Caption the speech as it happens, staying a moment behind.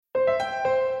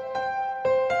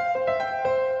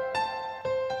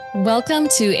Welcome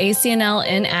to ACNL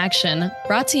in Action,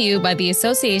 brought to you by the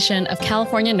Association of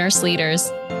California Nurse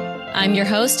Leaders. I'm your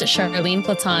host, Charlene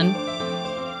Platon.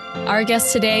 Our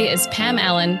guest today is Pam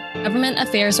Allen, Government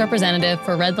Affairs Representative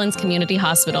for Redlands Community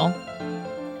Hospital.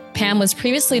 Pam was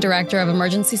previously Director of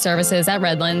Emergency Services at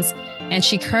Redlands, and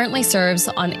she currently serves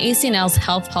on ACNL's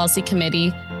Health Policy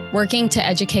Committee, working to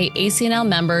educate ACNL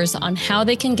members on how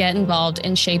they can get involved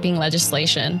in shaping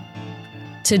legislation.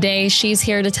 Today, she's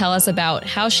here to tell us about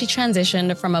how she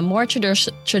transitioned from a more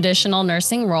traditional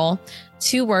nursing role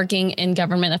to working in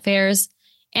government affairs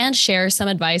and share some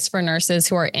advice for nurses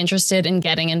who are interested in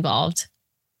getting involved.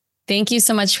 Thank you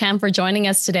so much, Pam, for joining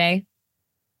us today.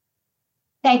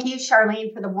 Thank you,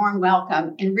 Charlene, for the warm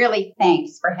welcome, and really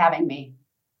thanks for having me.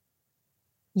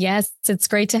 Yes, it's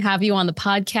great to have you on the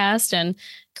podcast and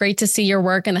great to see your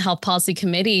work in the Health Policy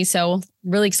Committee. So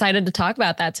really excited to talk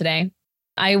about that today.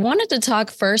 I wanted to talk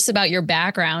first about your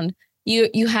background.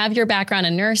 You have your background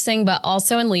in nursing, but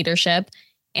also in leadership.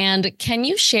 And can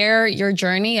you share your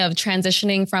journey of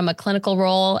transitioning from a clinical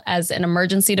role as an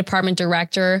emergency department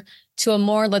director to a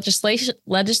more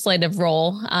legislative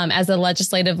role as a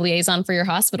legislative liaison for your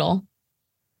hospital?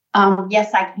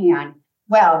 Yes, I can.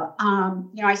 Well,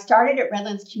 I started at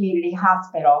Redlands Community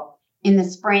Hospital in the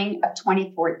spring of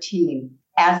 2014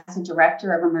 as the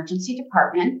director of emergency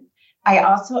department. I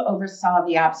also oversaw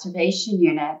the observation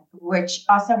unit, which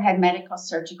also had medical,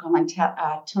 surgical, and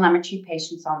telemetry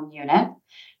patients on the unit.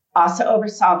 Also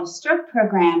oversaw the stroke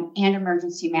program and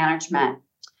emergency management.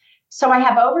 So I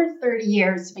have over 30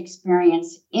 years of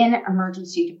experience in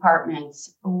emergency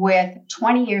departments with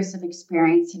 20 years of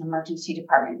experience in emergency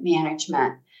department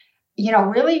management.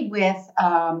 Really with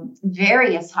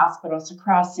various hospitals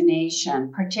across the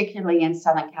nation, particularly in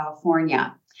Southern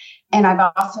California. And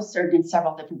I've also served in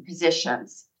several different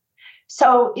positions.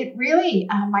 So it really,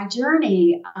 my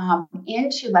journey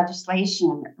into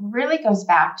legislation really goes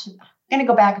back to, I'm going to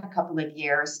go back a couple of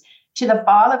years to the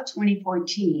fall of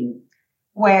 2014,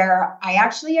 where I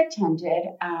actually attended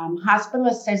Hospital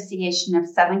Association of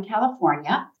Southern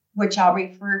California, which I'll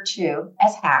refer to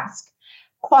as HASC,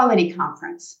 Quality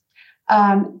Conference.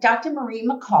 Dr. Marie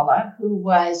McCullough, who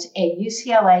was a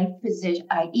UCLA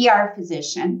ER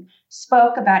physician,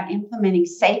 spoke about implementing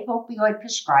safe opioid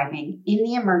prescribing in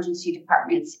the emergency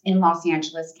departments in Los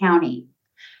Angeles County.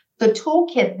 The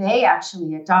toolkit they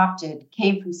actually adopted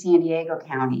came from San Diego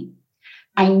County.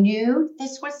 I knew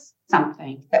this was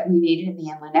something that we needed in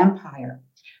the Inland Empire,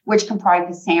 which comprised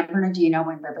the San Bernardino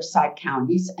and Riverside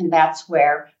counties, and that's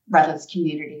where Redlands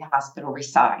Community Hospital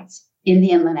resides, in the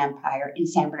Inland Empire in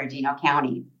San Bernardino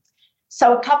County.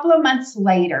 So a couple of months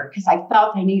later, because I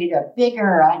felt I needed a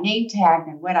bigger name tag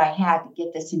than what I had to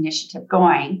get this initiative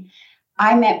going,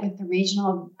 I met with the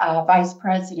regional vice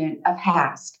president of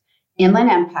HASC,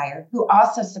 Inland Empire, who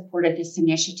also supported this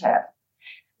initiative.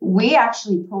 We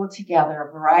actually pulled together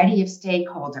a variety of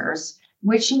stakeholders,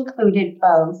 which included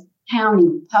both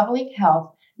county public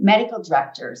health medical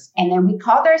directors, and then we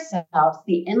called ourselves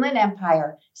the Inland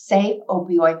Empire Safe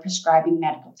Opioid Prescribing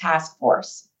Medical Task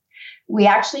Force. We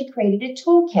actually created a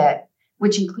toolkit,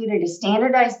 which included a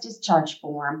standardized discharge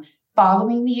form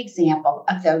following the example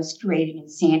of those created in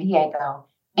San Diego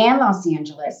and Los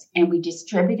Angeles, and we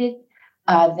distributed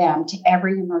them to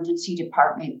every emergency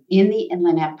department in the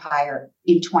Inland Empire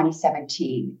in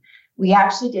 2017. We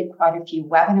actually did quite a few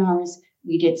webinars.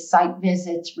 We did site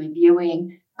visits,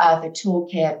 reviewing the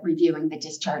toolkit, reviewing the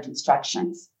discharge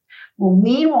instructions. Well,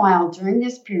 meanwhile, during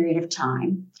this period of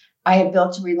time, I had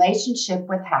built a relationship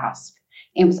with HASC.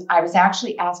 I was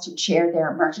actually asked to chair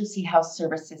their Emergency Health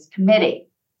Services Committee.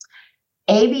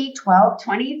 AB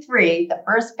 1223, the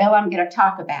first bill I'm going to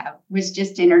talk about, was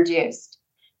just introduced.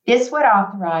 This would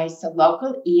authorize the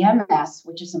local EMS,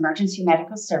 which is Emergency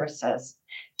Medical Services,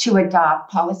 to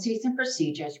adopt policies and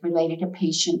procedures related to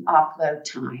patient offload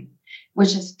time,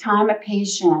 which is time a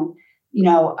patient,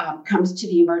 comes to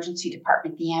the emergency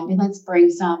department. The ambulance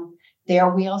brings them, their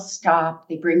wheels stop,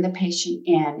 they bring the patient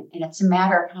in, and it's a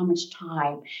matter of how much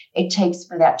time it takes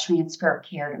for that transfer of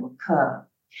care to occur.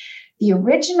 The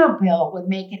original bill would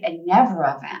make it a never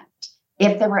event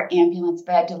if there were ambulance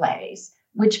bed delays,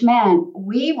 which meant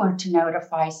we were to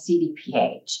notify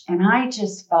CDPH. And I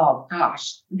just felt,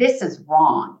 gosh, this is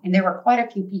wrong. And there were quite a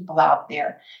few people out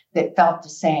there that felt the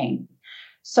same.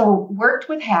 So worked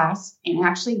with HASC and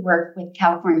actually worked with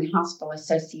California Hospital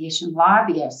Association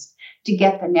lobbyists to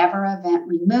get the never event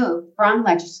removed from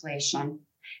legislation.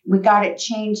 We got it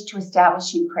changed to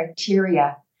establishing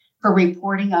criteria for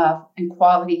reporting of and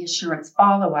quality assurance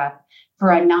follow-up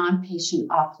for a non-patient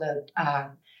offload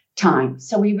time.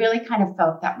 So we really kind of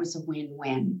felt that was a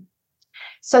win-win.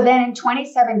 So then in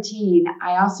 2017,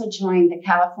 I also joined the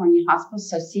California Hospital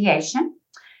Association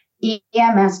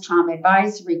EMS Trauma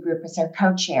Advisory Group as our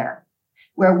co-chair,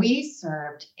 where we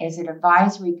served as an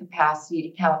advisory capacity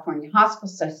to California Hospital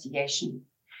Association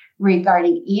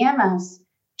regarding EMS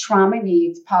trauma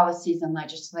needs, policies, and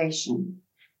legislation.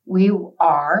 We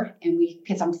are,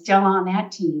 because I'm still on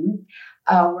that team,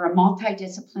 we're a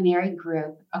multidisciplinary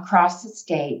group across the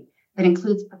state that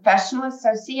includes professional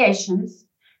associations,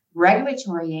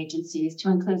 regulatory agencies to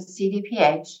include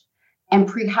CDPH, and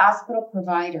pre-hospital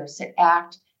providers that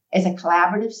act as a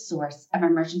collaborative source of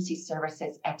emergency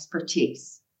services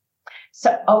expertise.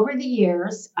 So over the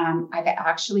years, I've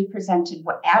actually presented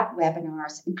at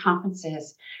webinars and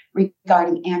conferences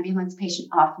regarding ambulance patient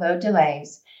offload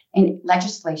delays and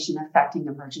legislation affecting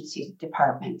emergency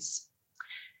departments.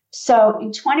 So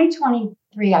in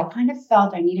 2023, I kind of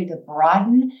felt I needed to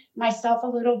broaden myself a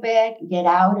little bit, get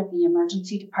out of the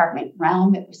emergency department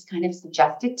realm. It was kind of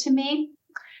suggested to me.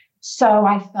 So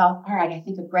I felt, all right, I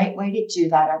think a great way to do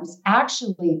that. I was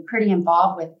actually pretty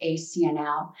involved with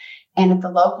ACNL. And at the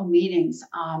local meetings,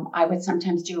 I would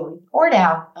sometimes do a report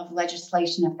out of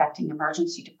legislation affecting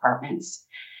emergency departments.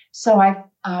 So I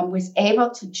was able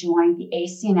to join the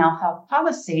ACNL Health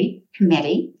Policy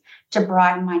Committee to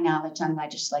broaden my knowledge on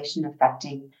legislation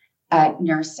affecting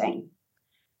nursing.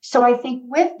 So I think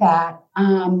with that,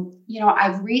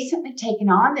 I've recently taken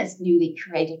on this newly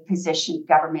created position,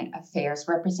 Government Affairs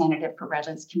Representative for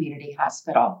Redlands Community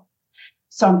Hospital.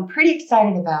 So I'm pretty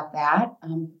excited about that.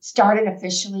 Started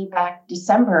officially back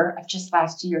December of just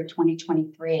last year,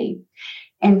 2023.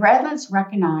 And Redlands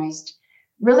recognized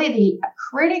really the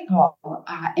critical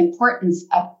importance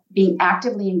of being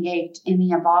actively engaged in the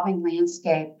evolving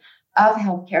landscape of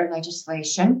healthcare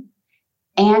legislation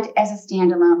and as a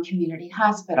standalone community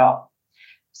hospital.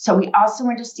 So we also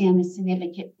understand the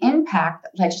significant impact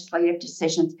that legislative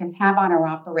decisions can have on our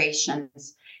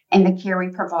operations and the care we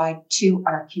provide to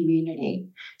our community.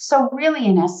 So really,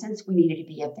 in essence, we needed to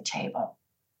be at the table.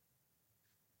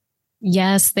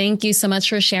 Yes, thank you so much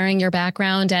for sharing your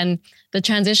background and the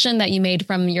transition that you made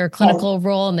from your clinical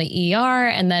role in the ER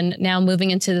and then now moving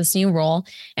into this new role.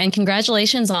 And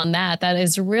congratulations on that. That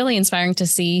is really inspiring to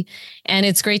see. And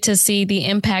it's great to see the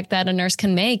impact that a nurse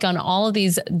can make on all of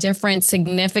these different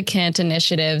significant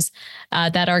initiatives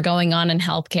that are going on in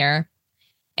healthcare.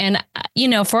 And,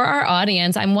 for our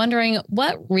audience, I'm wondering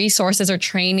what resources or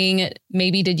training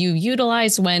maybe did you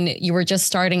utilize when you were just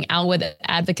starting out with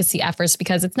advocacy efforts?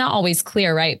 Because it's not always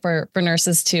clear, right, for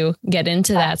nurses to get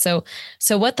into that. So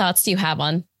what thoughts do you have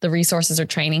on the resources or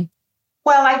training?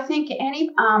 Well, I think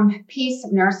any piece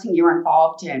of nursing you're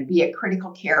involved in, be it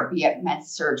critical care, be it med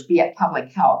surg, be it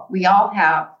public health, we all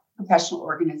have professional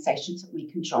organizations that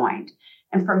we can join.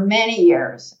 And for many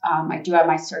years, I do have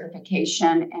my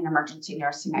certification in emergency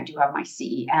nursing. I do have my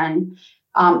CEN.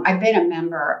 I've been a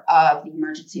member of the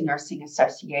Emergency Nursing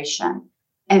Association,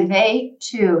 and they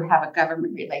too have a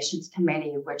government relations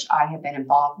committee, which I have been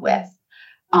involved with.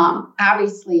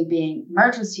 Obviously, being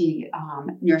Emergency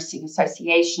Nursing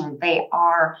Association, they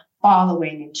are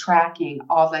following and tracking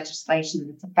all legislation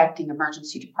that's affecting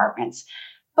emergency departments.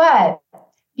 But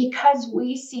because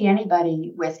we see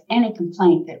anybody with any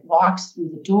complaint that walks through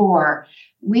the door,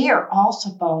 we are also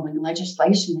following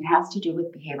legislation that has to do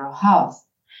with behavioral health.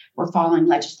 We're following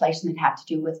legislation that has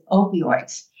to do with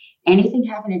opioids, anything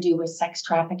having to do with sex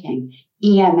trafficking,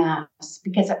 EMS,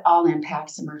 because it all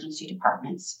impacts emergency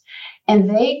departments. And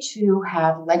they too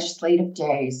have legislative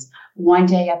days, one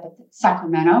day up at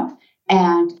Sacramento,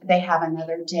 and they have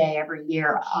another day every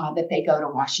year that they go to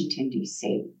Washington,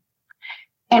 D.C.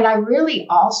 And I really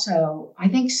also, I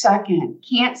think second,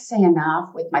 can't say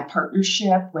enough with my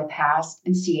partnership with HASP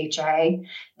and CHA,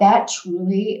 that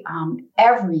truly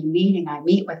every meeting I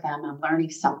meet with them, I'm learning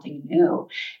something new.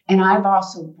 And I've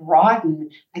also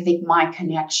broadened, I think, my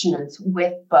connections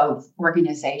with both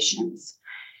organizations.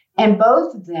 And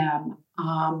both of them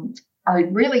are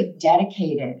really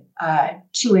dedicated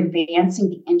to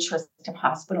advancing the interests of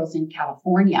hospitals in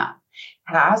California.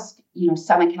 HASP,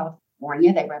 Southern California,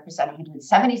 they represent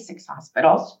 176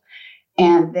 hospitals,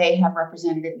 and they have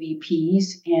representative VPs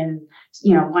in,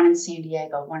 one in San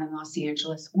Diego, one in Los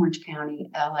Angeles, Orange County,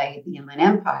 LA, the Inland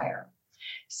Empire.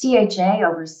 CHA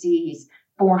oversees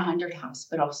 400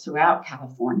 hospitals throughout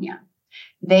California.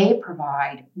 They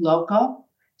provide local,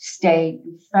 state,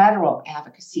 and federal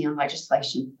advocacy on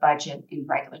legislation, budget, and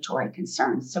regulatory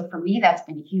concerns. So for me, that's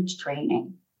been huge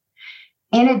training.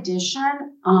 In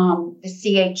addition,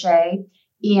 the CHA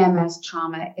EMS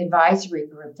Trauma Advisory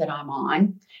Group that I'm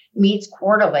on meets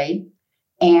quarterly,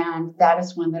 and that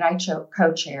is one that I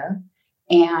co-chair.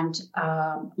 And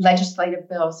legislative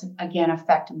bills, again,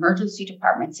 affect emergency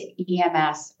departments and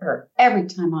EMS or every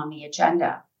time on the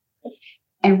agenda.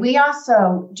 And we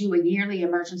also do a yearly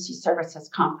emergency services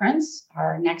conference.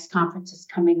 Our next conference is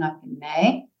coming up in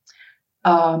May.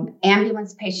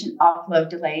 Ambulance patient offload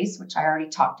delays, which I already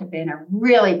talked about, have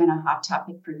really been a hot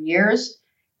topic for years.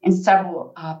 And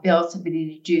several bills have been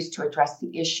introduced to address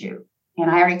the issue. And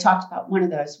I already talked about one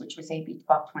of those, which was AB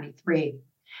 1223.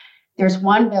 There's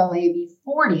one bill, AB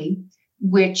 40,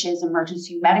 which is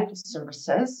emergency medical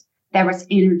services, that was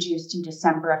introduced in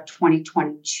December of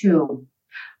 2022.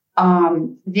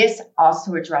 This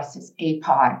also addresses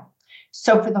APOD.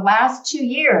 So for the last 2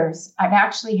 years, I've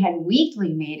actually had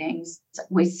weekly meetings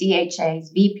with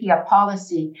CHA's VP of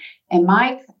Policy and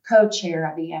my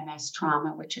co-chair of EMS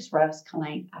Trauma, which is Rose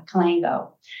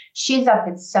Calango. She's up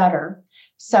at Sutter.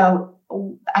 So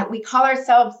we call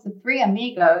ourselves the Three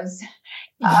Amigos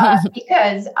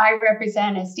because I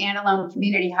represent a standalone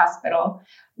community hospital.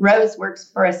 Rose works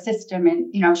for a system,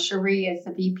 and Cherie is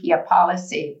the VP of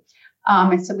Policy.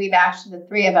 And so we've actually, the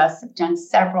three of us have done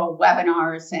several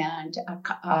webinars and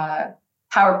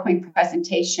PowerPoint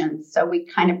presentations. So we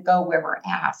kind of go where we're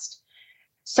asked.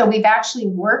 So we've actually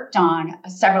worked on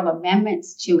several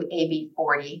amendments to AB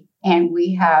 40, and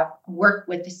we have worked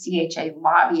with the CHA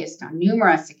lobbyist on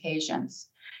numerous occasions.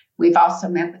 We've also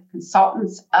met with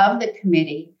consultants of the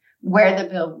committee where the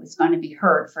bill was going to be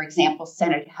heard, for example,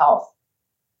 Senate Health.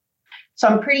 So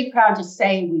I'm pretty proud to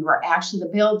say the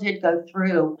bill did go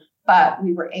through, but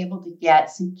we were able to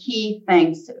get some key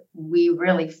things that we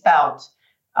really felt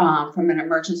from an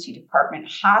emergency department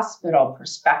hospital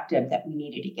perspective that we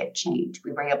needed to get changed.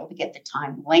 We were able to get the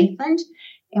time lengthened,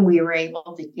 and we were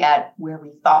able to get where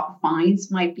we thought fines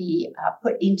might be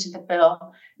put into the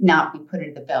bill, not be put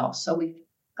into the bill. So we've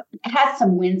had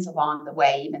some wins along the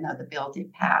way, even though the bill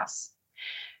did pass.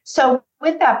 So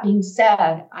with that being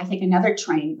said, I think another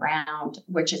training ground,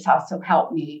 which has also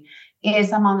helped me,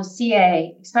 is I'm on the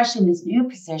CA, especially in this new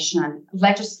position,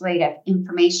 legislative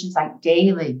information site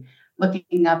daily,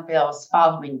 looking up bills,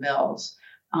 following bills.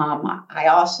 I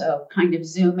also kind of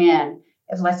zoom in.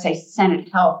 If, let's say, Senate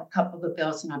Health, a couple of the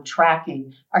bills that I'm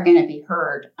tracking are going to be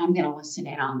heard, I'm going to listen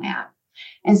in on that.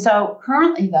 And so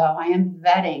currently, though, I am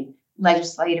vetting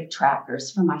legislative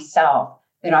trackers for myself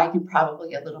that I can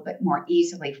probably a little bit more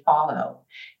easily follow.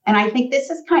 And I think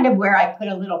this is kind of where I put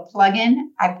a little plug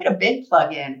in. I put a big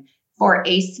plug in for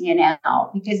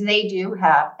ACNL because they do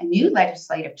have a new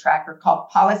legislative tracker called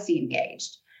Policy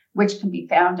Engaged, which can be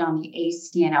found on the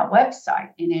ACNL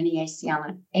website, and any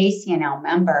ACNL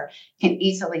member can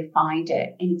easily find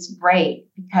it. And it's great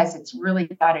because it's really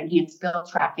got enhanced bill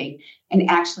tracking and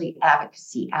actually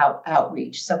advocacy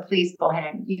outreach. So please go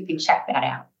ahead and you can check that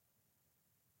out.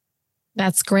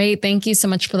 That's great. Thank you so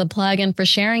much for the plug and for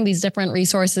sharing these different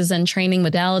resources and training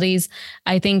modalities.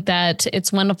 I think that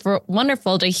it's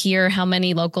wonderful to hear how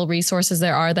many local resources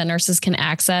there are that nurses can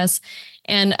access.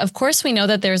 And of course, we know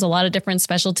that there's a lot of different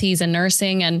specialties in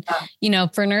nursing. And,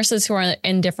 for nurses who are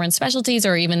in different specialties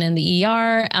or even in the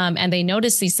ER, and they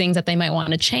notice these things that they might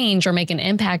want to change or make an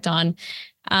impact on,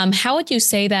 how would you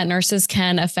say that nurses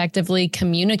can effectively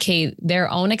communicate their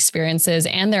own experiences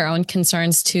and their own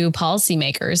concerns to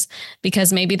policymakers?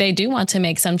 Because maybe they do want to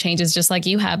make some changes just like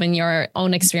you have in your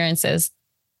own experiences.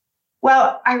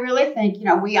 Well, I really think,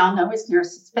 we all know as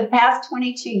nurses, for the past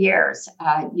 22 years,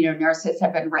 nurses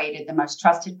have been rated the most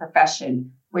trusted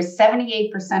profession, with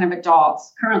 78% of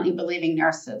adults currently believing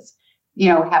nurses,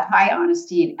 have high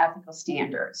honesty and ethical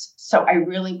standards. So I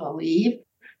really believe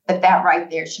that right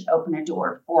there should open a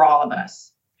door for all of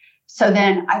us. So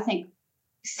then I think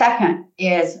second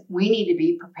is we need to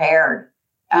be prepared.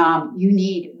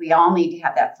 We all need to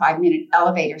have that 5-minute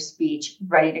elevator speech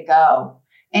ready to go.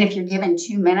 And if you're given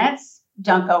 2 minutes,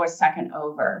 don't go a second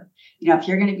over. If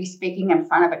you're going to be speaking in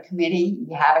front of a committee,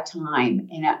 you have a time,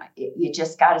 and you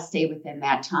just got to stay within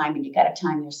that time, and you got to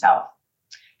time yourself.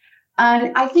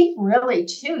 And I think really,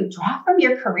 too, draw from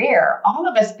your career. All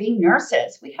of us being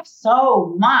nurses, we have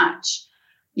so much,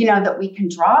 that we can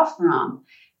draw from.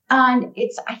 And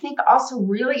it's, I think, also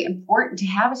really important to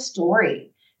have a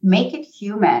story. Make it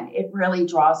human. It really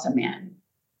draws them in.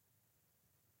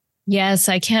 Yes,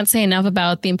 I can't say enough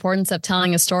about the importance of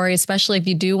telling a story, especially if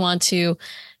you do want to,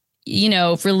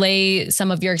 relay some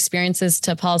of your experiences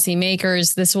to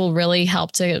policymakers. This will really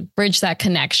help to bridge that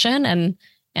connection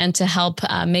and to help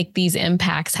make these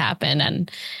impacts happen.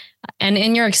 And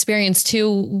in your experience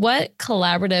too, what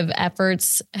collaborative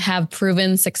efforts have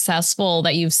proven successful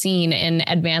that you've seen in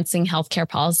advancing healthcare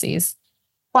policies?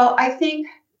 Well, I think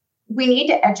we need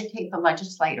to educate the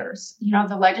legislators.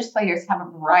 The legislators have a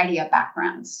variety of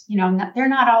backgrounds. They're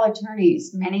not all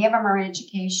attorneys. Many of them are in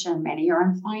education, many are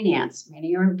in finance,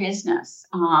 many are in business.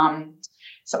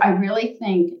 So I really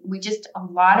think a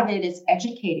lot of it is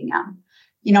educating them.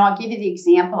 I'll give you the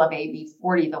example of AB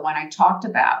 40, the one I talked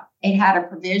about. It had a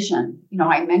provision,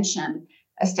 I mentioned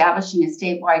establishing a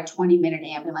statewide 20-minute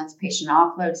ambulance patient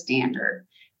offload standard.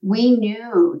 We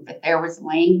knew that there was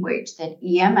language that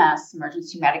EMS,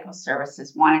 emergency medical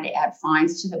services, wanted to add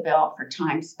fines to the bill for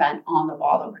time spent on the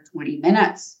wall over 20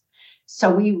 minutes.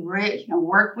 So we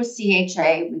worked with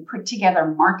CHA. We put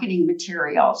together marketing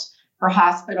materials for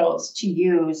hospitals to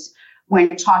use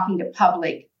when talking to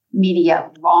public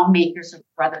media, lawmakers,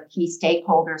 or other key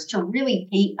stakeholders to really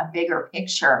paint a bigger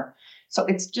picture. So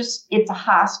it's a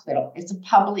hospital, it's a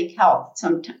public health,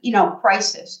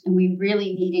 crisis, and we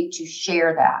really needed to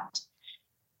share that.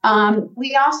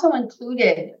 We also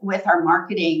included with our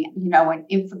marketing, an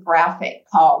infographic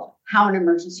called How an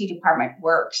Emergency Department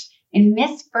Works and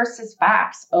Myths versus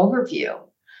Facts overview.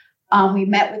 We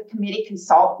met with committee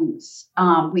consultants.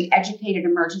 We educated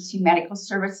Emergency Medical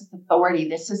Services Authority.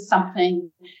 This is something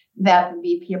that the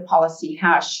VP of Policy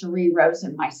has, Cherie Rose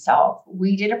and myself.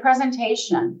 We did a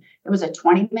presentation. It was a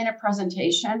 20-minute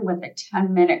presentation with a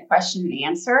 10-minute question and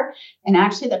answer. And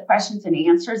actually the questions and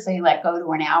answers, they let go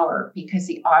to an hour because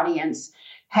the audience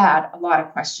had a lot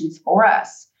of questions for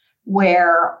us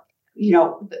where,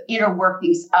 the inner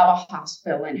workings of a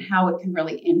hospital and how it can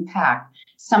really impact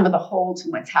some of the holes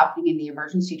in what's happening in the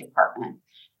emergency department.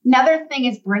 Another thing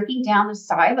is breaking down the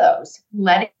silos,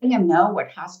 letting them know what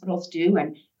hospitals do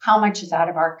and how much is out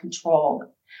of our control.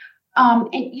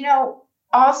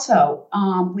 Also,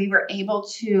 we were able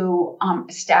to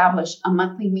establish a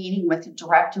monthly meeting with the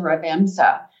director of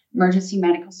EMSA, Emergency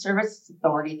Medical Services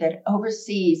Authority, that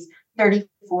oversees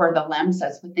 34 of the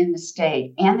LEMSAs within the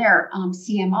state, and their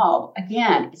CMO.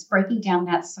 Again, it's breaking down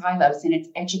that silos and it's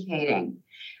educating.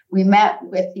 We met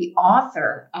with the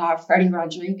author, Freddie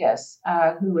Rodriguez,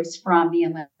 who is from the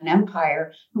Inland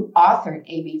Empire, who authored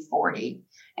AB 40,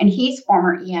 and he's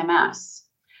former EMS.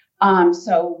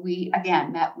 So we,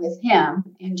 again, met with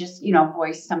him and just,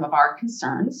 voiced some of our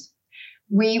concerns.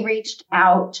 We reached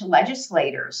out to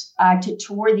legislators to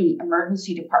tour the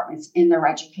emergency departments in their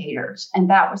educators, and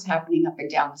that was happening up and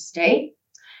down the state.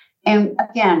 And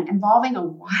again, involving a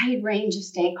wide range of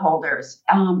stakeholders,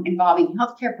 involving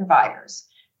healthcare providers,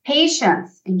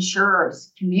 patients,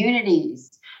 insurers,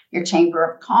 communities, your Chamber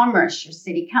of Commerce, your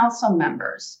city council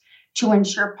members, to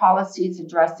ensure policies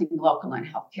addressing local and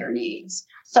healthcare needs.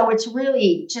 So it's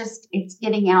really it's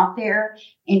getting out there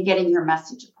and getting your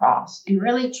message across and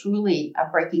really, truly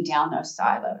breaking down those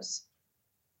silos.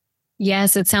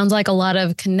 Yes, it sounds like a lot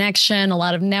of connection, a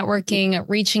lot of networking,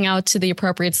 reaching out to the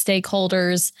appropriate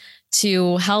stakeholders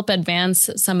to help advance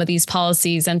some of these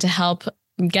policies and to help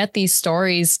get these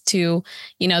stories to,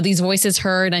 these voices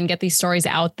heard and get these stories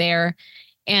out there.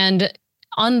 And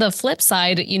on the flip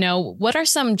side, what are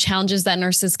some challenges that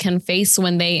nurses can face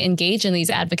when they engage in these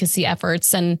advocacy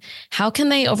efforts, and how can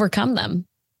they overcome them?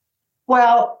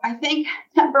 Well, I think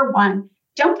number one,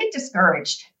 don't get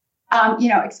discouraged.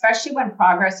 Especially when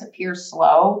progress appears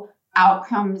slow,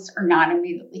 outcomes are not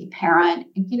immediately apparent.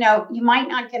 You might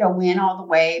not get a win all the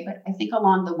way, but I think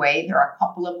along the way, there are a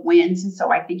couple of wins. And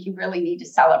so I think you really need to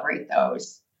celebrate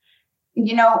those.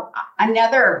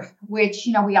 Another, which,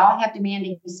 we all have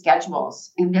demanding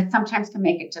schedules, and that sometimes can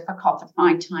make it difficult to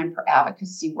find time for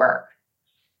advocacy work.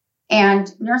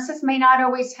 And nurses may not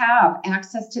always have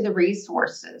access to the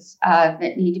resources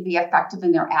that need to be effective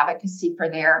in their advocacy for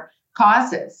their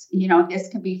causes. This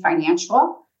could be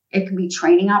financial, it can be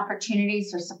training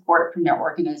opportunities or support from their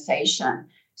organization.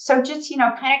 So just, kind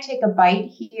of take a bite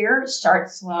here,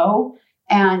 start slow.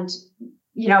 And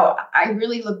I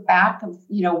really look back of,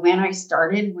 when I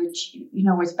started, which,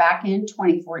 was back in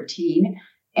 2014,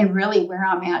 and really where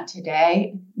I'm at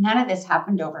today. None of this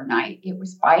happened overnight. It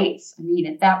was bites. I mean,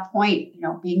 at that point,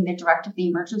 being the director of the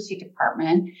emergency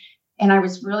department, and I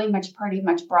was really pretty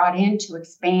much brought in to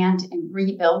expand and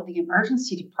rebuild the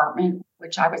emergency department,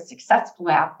 which I was successful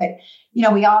at. But,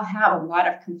 we all have a lot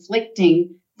of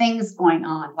conflicting things going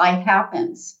on. Life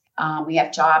happens. We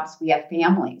have jobs, we have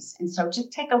families. And so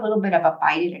just take a little bit of a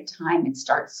bite at a time and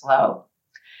start slow.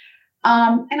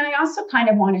 And I also kind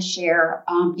of want to share,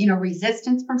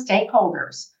 resistance from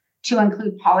stakeholders to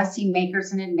include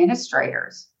policymakers and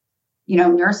administrators.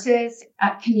 Nurses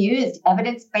can use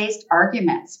evidence-based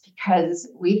arguments because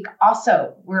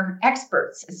we're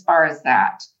experts as far as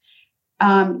that.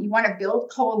 You want to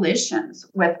build coalitions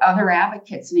with other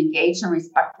advocates and engage in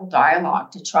respectful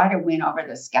dialogue to try to win over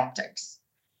the skeptics.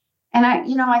 And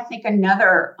I think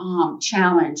another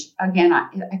challenge, again, I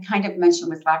kind of mentioned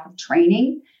was lack of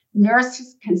training.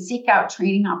 Nurses can seek out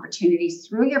training opportunities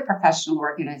through your professional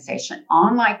organization,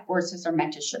 online courses or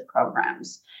mentorship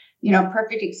programs.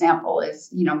 Perfect example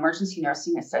is, Emergency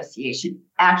Nursing Association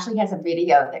actually has a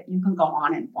video that you can go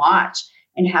on and watch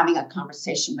and having a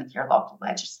conversation with your local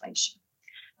legislation.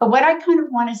 But what I kind of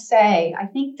want to say, I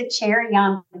think the cherry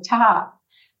on the top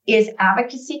is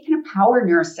advocacy can empower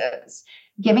nurses,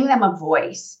 giving them a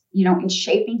voice, in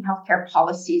shaping healthcare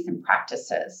policies and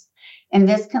practices. And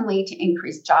this can lead to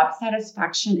increased job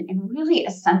satisfaction and really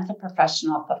a sense of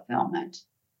professional fulfillment.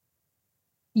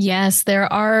 Yes,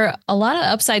 there are a lot of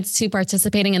upsides to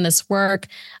participating in this work,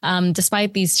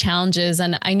 despite these challenges.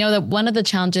 And I know that one of the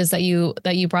challenges that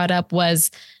you brought up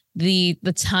was the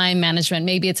time management.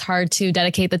 Maybe it's hard to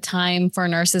dedicate the time for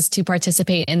nurses to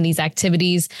participate in these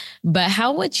activities, but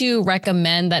how would you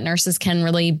recommend that nurses can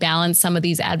really balance some of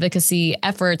these advocacy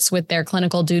efforts with their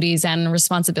clinical duties and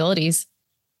responsibilities?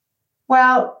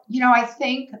 Well, I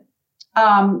think,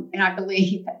 and I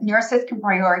believe nurses can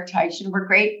prioritize. We're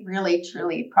great, really,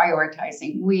 truly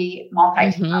prioritizing. We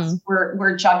multitask. Mm-hmm.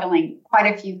 We're juggling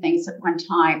quite a few things at one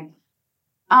time.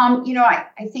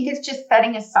 I think it's just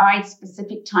setting aside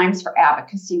specific times for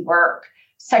advocacy work,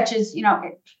 such as,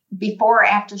 before or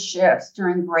after shifts,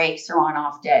 during breaks or on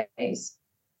off days.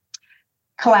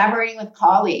 Collaborating with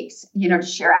colleagues, to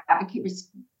share advocate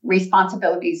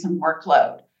responsibilities and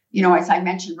workload. As I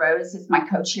mentioned, Rose is my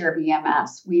co-chair of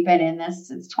EMS. We've been in this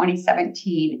since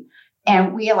 2017,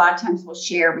 and we a lot of times will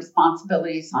share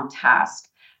responsibilities on task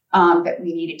that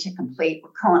we needed to complete.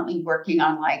 We're currently working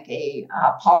on like a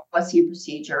policy and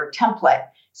procedure template.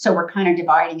 So we're kind of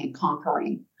dividing and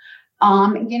conquering.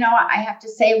 I have to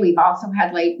say, we've also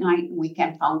had late night and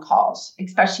weekend phone calls,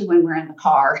 especially when we're in the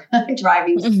car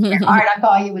driving. All right, I'll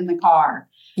call you in the car.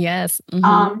 Yes.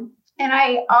 Mm-hmm. And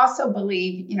I also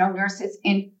believe, nurses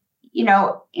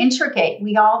integrate.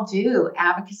 We all do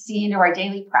advocacy into our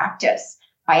daily practice.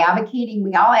 By advocating,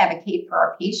 we all advocate for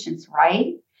our patients,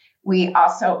 right? We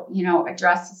also,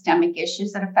 address systemic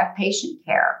issues that affect patient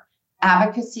care.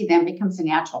 Advocacy then becomes a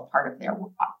natural part of their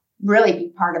work, really be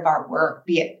part of our work,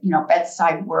 be it,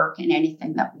 bedside work and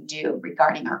anything that we do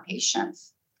regarding our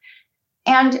patients.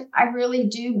 And I really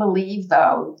do believe,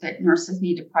 though, that nurses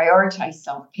need to prioritize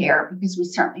self-care because we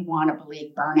certainly want to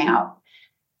relieve burnout.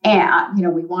 And,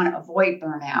 we want to avoid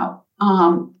burnout.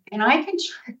 And I can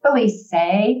truthfully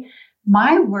say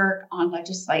my work on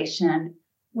legislation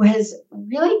was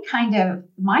really kind of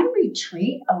my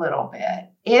retreat a little bit.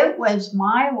 It was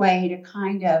my way to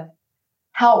kind of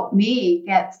help me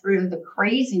get through the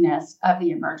craziness of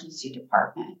the emergency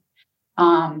department.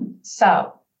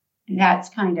 So that's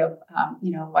kind of,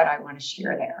 what I want to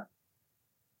share there.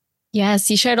 Yes,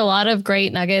 you shared a lot of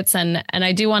great nuggets. And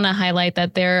I do want to highlight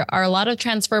that there are a lot of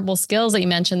transferable skills that you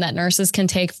mentioned that nurses can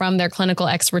take from their clinical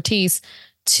expertise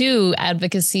to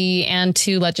advocacy and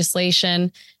to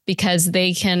legislation, because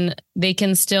they can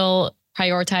still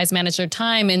prioritize, manage their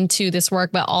time into this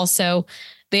work, but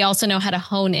they also know how to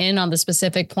hone in on the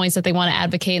specific points that they want to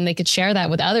advocate, and they could share that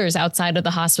with others outside of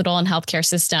the hospital and healthcare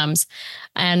systems.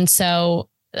 And so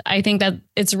I think that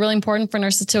it's really important for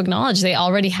nurses to acknowledge they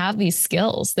already have these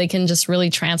skills. They can just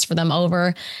really transfer them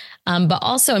over. But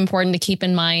also important to keep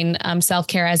in mind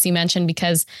self-care, as you mentioned,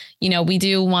 because, we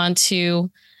do want to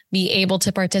be able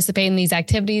to participate in these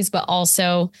activities, but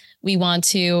also we want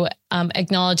to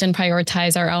acknowledge and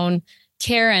prioritize our own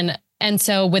care. And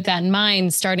so with that in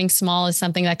mind, starting small is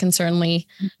something that can certainly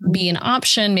be an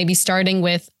option, maybe starting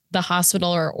with the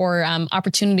hospital or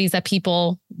opportunities that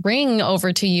people bring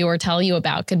over to you or tell you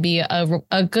about could be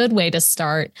a good way to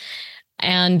start.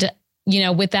 And,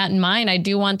 with that in mind, I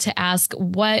do want to ask,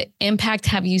 what impact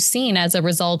have you seen as a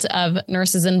result of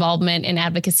nurses' involvement in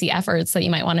advocacy efforts that you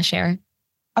might want to share?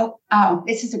 Oh,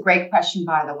 this is a great question,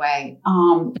 by the way.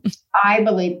 I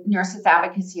believe nurses'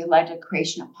 advocacy led to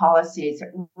creation of policies that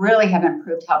really have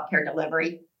improved healthcare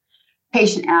delivery,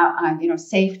 patient,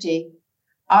 safety.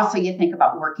 Also, you think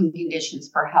about working conditions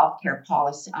for healthcare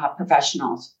policy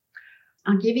professionals.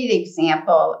 I'll give you the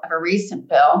example of a recent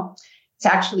bill. It's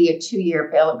actually a 2-year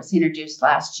bill. It was introduced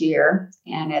last year,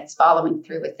 and it's following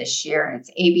through with this year. And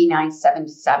it's AB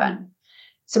 977.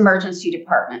 It's emergency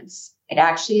departments. It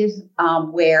actually is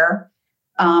where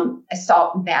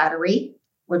assault and battery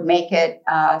would make it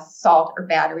assault or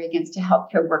battery against a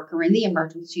healthcare worker in the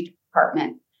emergency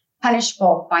department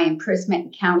punishable by imprisonment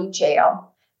in county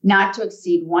jail, not to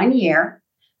exceed 1 year,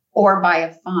 or by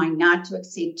a fine not to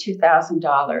exceed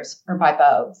 $2,000, or by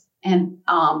both. And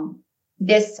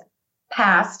this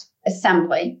passed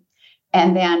assembly,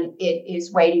 And then it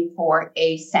is waiting for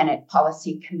a Senate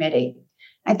policy committee.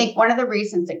 I think one of the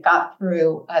reasons it got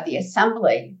through the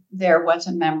assembly, there was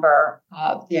a member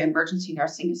of the Emergency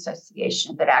Nursing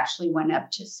Association that actually went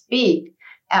up to speak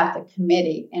at the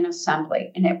committee in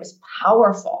assembly. And it was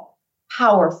powerful,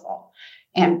 powerful,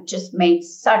 and just made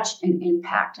such an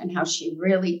impact on how she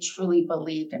really, truly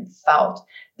believed and felt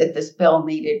that this bill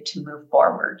needed to move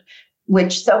forward,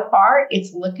 which so far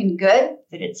it's looking good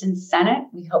that it's in Senate.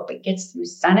 We hope it gets through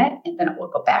Senate and then it will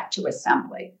go back to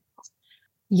assembly.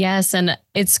 Yes, and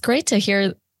it's great to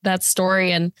hear that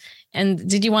story. And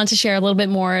did you want to share a little bit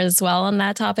more as well on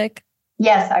that topic?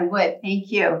 Yes, I would. Thank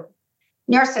you.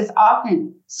 Nurses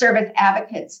often serve as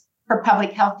advocates for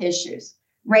public health issues,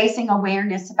 raising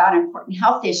awareness about important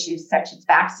health issues such as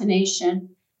vaccination,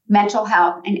 mental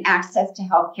health, and access to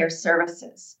healthcare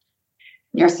services.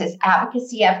 Nurses'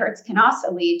 advocacy efforts can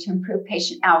also lead to improved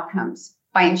patient outcomes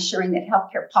by ensuring that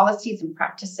healthcare policies and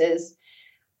practices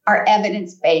are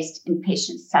evidence-based and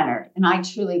patient-centered. And I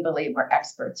truly believe we're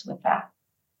experts with that.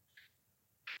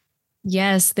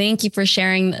 Yes, thank you for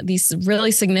sharing these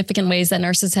really significant ways that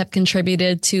nurses have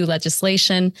contributed to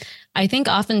legislation. I think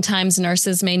oftentimes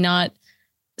nurses may not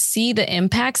see the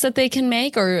impacts that they can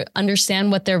make or understand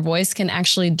what their voice can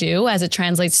actually do as it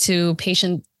translates to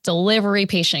patient delivery,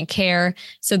 patient care.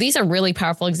 So these are really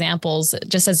powerful examples,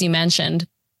 just as you mentioned.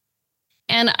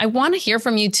 And I want to hear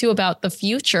from you too about the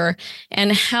future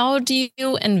and how do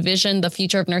you envision the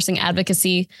future of nursing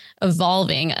advocacy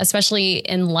evolving, especially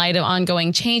in light of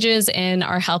ongoing changes in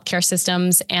our healthcare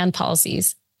systems and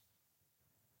policies?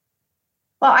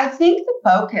 Well, I think the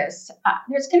focus,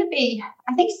 there's going to be,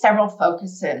 I think, several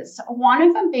focuses. One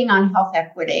of them being on health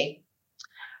equity.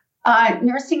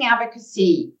 Nursing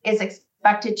advocacy is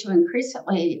expected to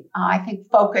increasingly, I think,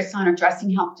 focus on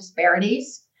addressing health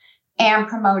disparities and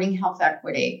promoting health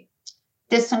equity.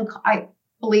 This, I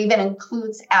believe it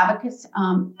includes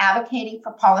advocating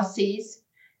for policies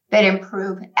that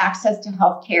improve access to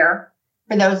health care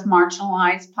for those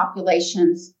marginalized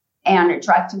populations and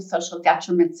addressing social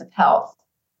detriments of health.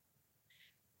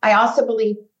 I also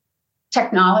believe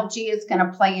technology is going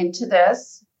to play into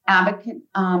this,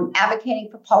 advocating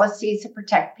for policies to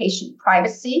protect patient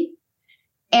privacy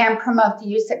and promote the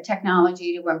use of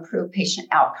technology to improve patient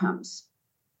outcomes.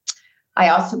 I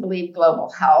also believe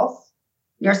global health,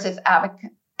 nurses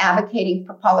advocating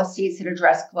for policies that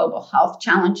address global health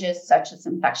challenges such as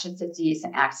infectious disease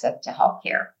and access to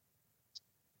healthcare.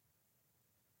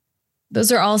 Those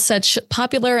are all such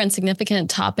popular and significant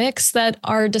topics that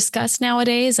are discussed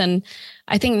nowadays. And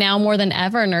I think now more than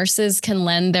ever, nurses can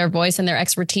lend their voice and their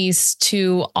expertise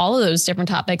to all of those different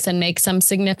topics and make some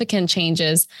significant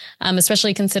changes,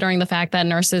 especially considering the fact that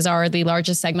nurses are the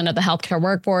largest segment of the healthcare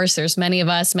workforce. There's many of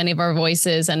us, many of our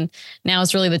voices, and now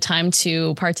is really the time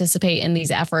to participate in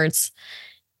these efforts.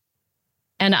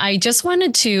 And I just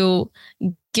wanted to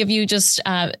give you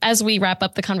as we wrap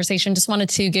up the conversation, just wanted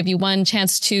to give you one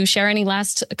chance to share any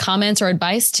last comments or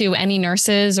advice to any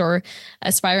nurses or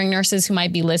aspiring nurses who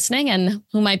might be listening and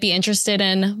who might be interested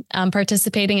in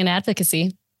participating in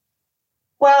advocacy.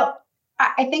 Well,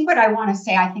 I think what I want to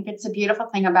say, I think it's a beautiful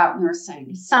thing about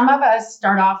nursing. Some of us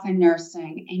start off in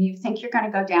nursing and you think you're going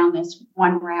to go down this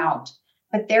one route,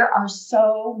 but there are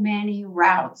so many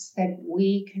routes that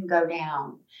we can go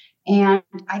down. And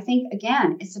I think,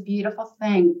 again, it's a beautiful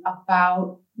thing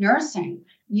about nursing.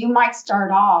 You might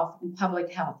start off in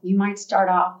public health. You might start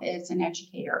off as an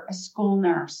educator, a school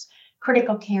nurse,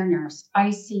 critical care nurse,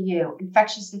 ICU,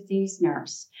 infectious disease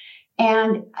nurse.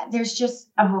 And there's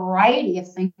just a variety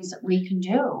of things that we can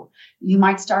do. You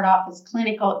might start off as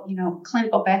clinical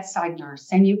bedside nurse,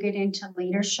 and you get into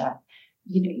leadership.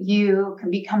 You can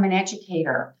become an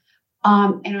educator.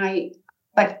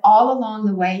 But all along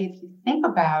the way, if you think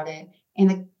about it, in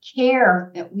the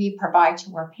care that we provide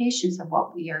to our patients of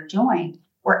what we are doing,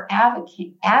 we're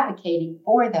advocating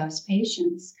for those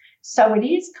patients. So it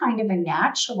is kind of a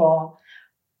natural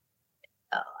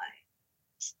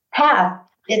path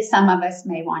that some of us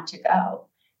may want to go.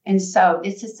 And so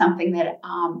this is something that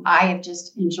I have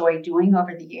just enjoyed doing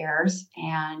over the years,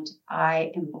 and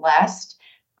I am blessed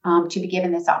to be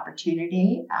given this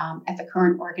opportunity at the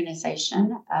current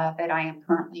organization that I am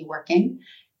currently working.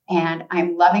 And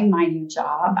I'm loving my new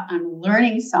job. I'm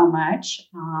learning so much,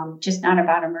 just not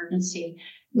about emergency,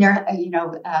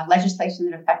 legislation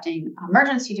that affecting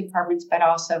emergency departments, but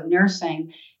also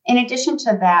nursing. In addition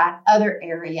to that, other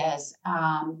areas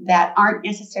that aren't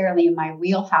necessarily in my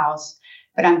wheelhouse,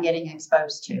 but I'm getting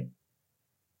exposed to.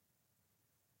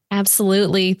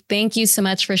 Absolutely. Thank you so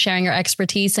much for sharing your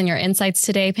expertise and your insights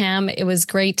today, Pam. It was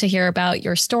great to hear about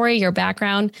your story, your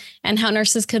background, and how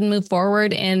nurses can move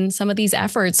forward in some of these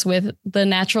efforts with the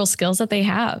natural skills that they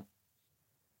have.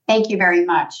 Thank you very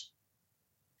much.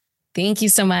 Thank you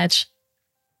so much.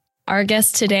 Our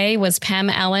guest today was Pam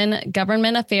Allen,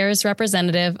 Government Affairs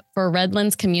Representative for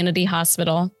Redlands Community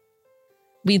Hospital.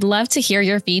 We'd love to hear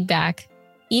your feedback.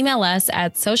 Email us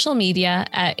at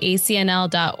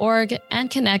socialmedia@acnl.org and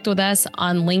connect with us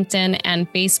on LinkedIn and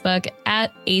Facebook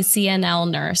at ACNL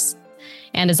Nurse.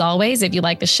 And as always, if you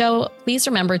like the show, please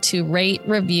remember to rate,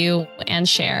 review, and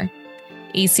share.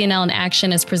 ACNL in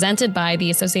Action is presented by the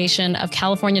Association of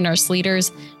California Nurse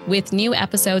Leaders with new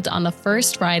episodes on the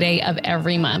first Friday of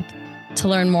every month. To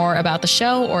learn more about the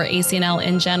show or ACNL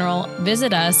in general,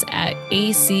 visit us at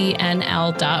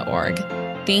acnl.org.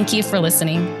 Thank you for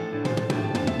listening.